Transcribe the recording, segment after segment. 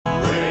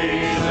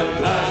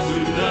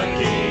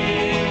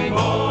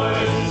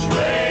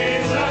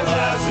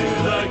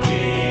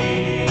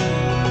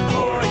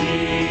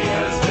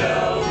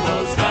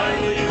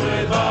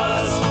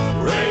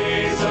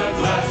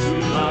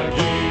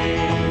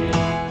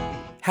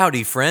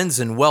Howdy, friends,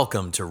 and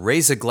welcome to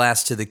Raise a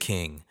Glass to the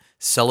King,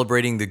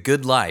 celebrating the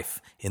good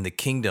life in the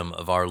kingdom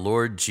of our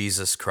Lord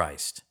Jesus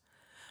Christ.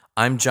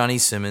 I'm Johnny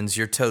Simmons,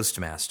 your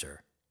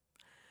Toastmaster.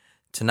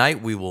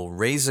 Tonight we will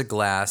raise a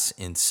glass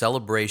in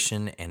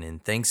celebration and in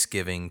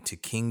thanksgiving to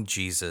King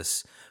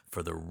Jesus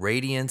for the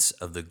radiance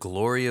of the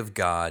glory of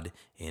God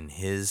in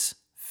His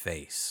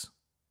face.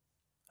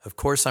 Of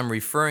course, I'm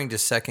referring to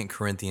 2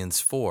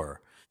 Corinthians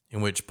 4, in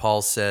which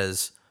Paul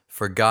says,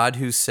 "For God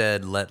who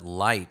said, 'Let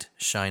light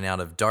shine out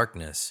of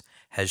darkness,'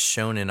 has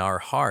shone in our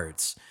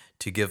hearts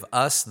to give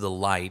us the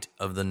light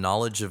of the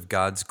knowledge of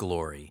God's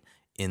glory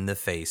in the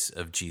face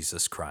of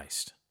Jesus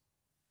Christ."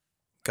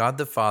 God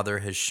the Father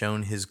has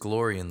shown His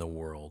glory in the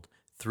world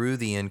through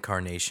the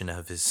incarnation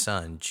of His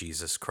Son,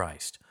 Jesus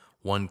Christ.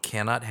 One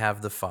cannot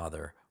have the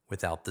Father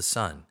without the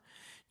Son.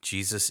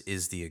 Jesus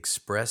is the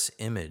express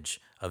image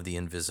of the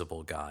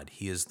invisible God.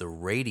 He is the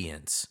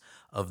radiance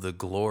of the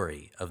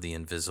glory of the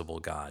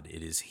invisible God.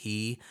 It is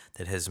He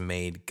that has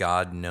made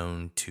God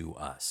known to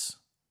us.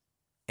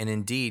 And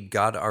indeed,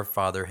 God our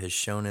Father has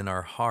shown in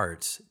our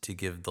hearts to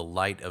give the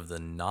light of the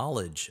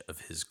knowledge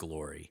of His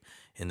glory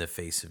in the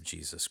face of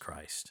Jesus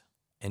Christ.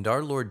 And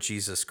our Lord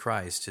Jesus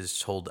Christ has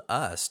told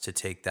us to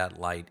take that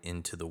light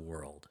into the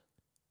world.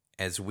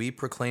 As we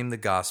proclaim the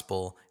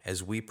gospel,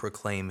 as we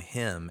proclaim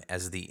Him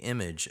as the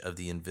image of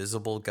the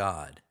invisible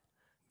God,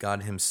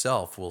 God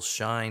Himself will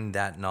shine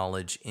that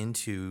knowledge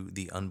into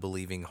the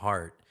unbelieving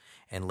heart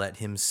and let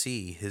him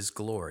see His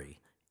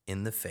glory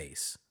in the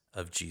face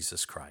of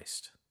Jesus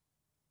Christ.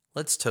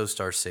 Let's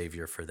toast our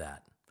Savior for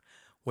that.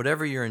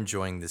 Whatever you're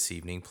enjoying this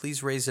evening,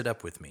 please raise it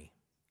up with me.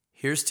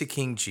 Here's to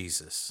King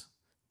Jesus,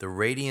 the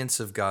radiance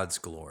of God's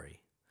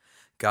glory.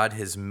 God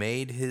has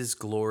made His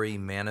glory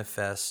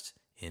manifest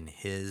in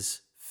His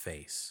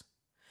face.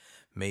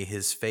 May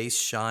His face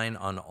shine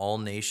on all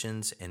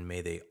nations, and may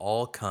they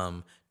all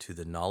come to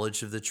the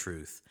knowledge of the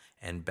truth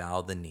and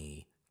bow the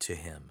knee to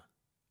Him.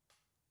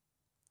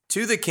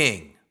 To the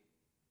King.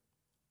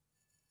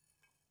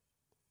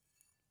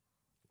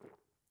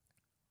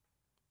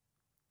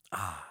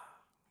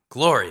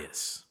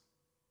 Glorious.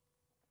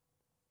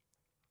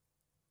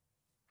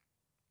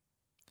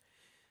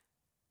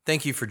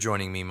 Thank you for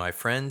joining me, my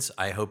friends.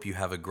 I hope you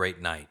have a great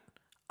night.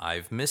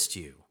 I've missed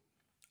you.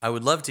 I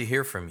would love to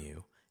hear from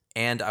you,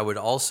 and I would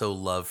also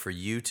love for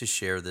you to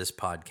share this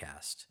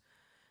podcast.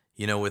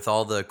 You know, with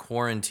all the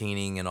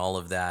quarantining and all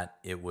of that,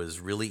 it was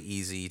really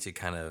easy to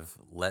kind of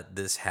let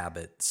this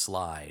habit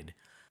slide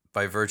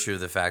by virtue of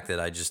the fact that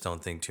I just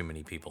don't think too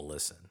many people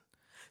listen.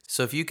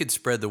 So if you could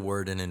spread the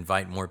word and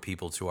invite more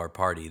people to our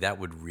party, that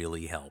would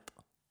really help.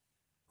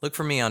 Look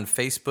for me on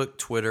Facebook,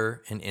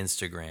 Twitter, and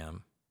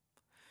Instagram.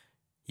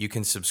 You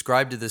can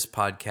subscribe to this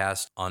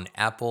podcast on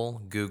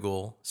Apple,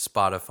 Google,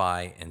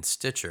 Spotify, and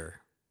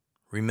Stitcher.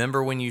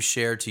 Remember when you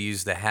share to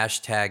use the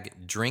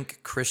hashtag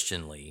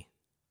DrinkChristianly,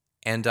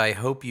 and I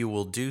hope you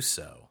will do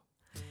so.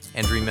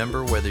 And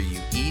remember, whether you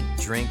eat,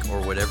 drink,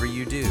 or whatever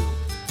you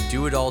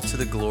do it all to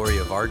the glory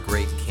of our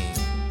great King,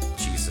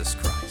 Jesus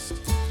Christ.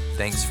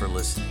 Thanks for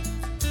listening.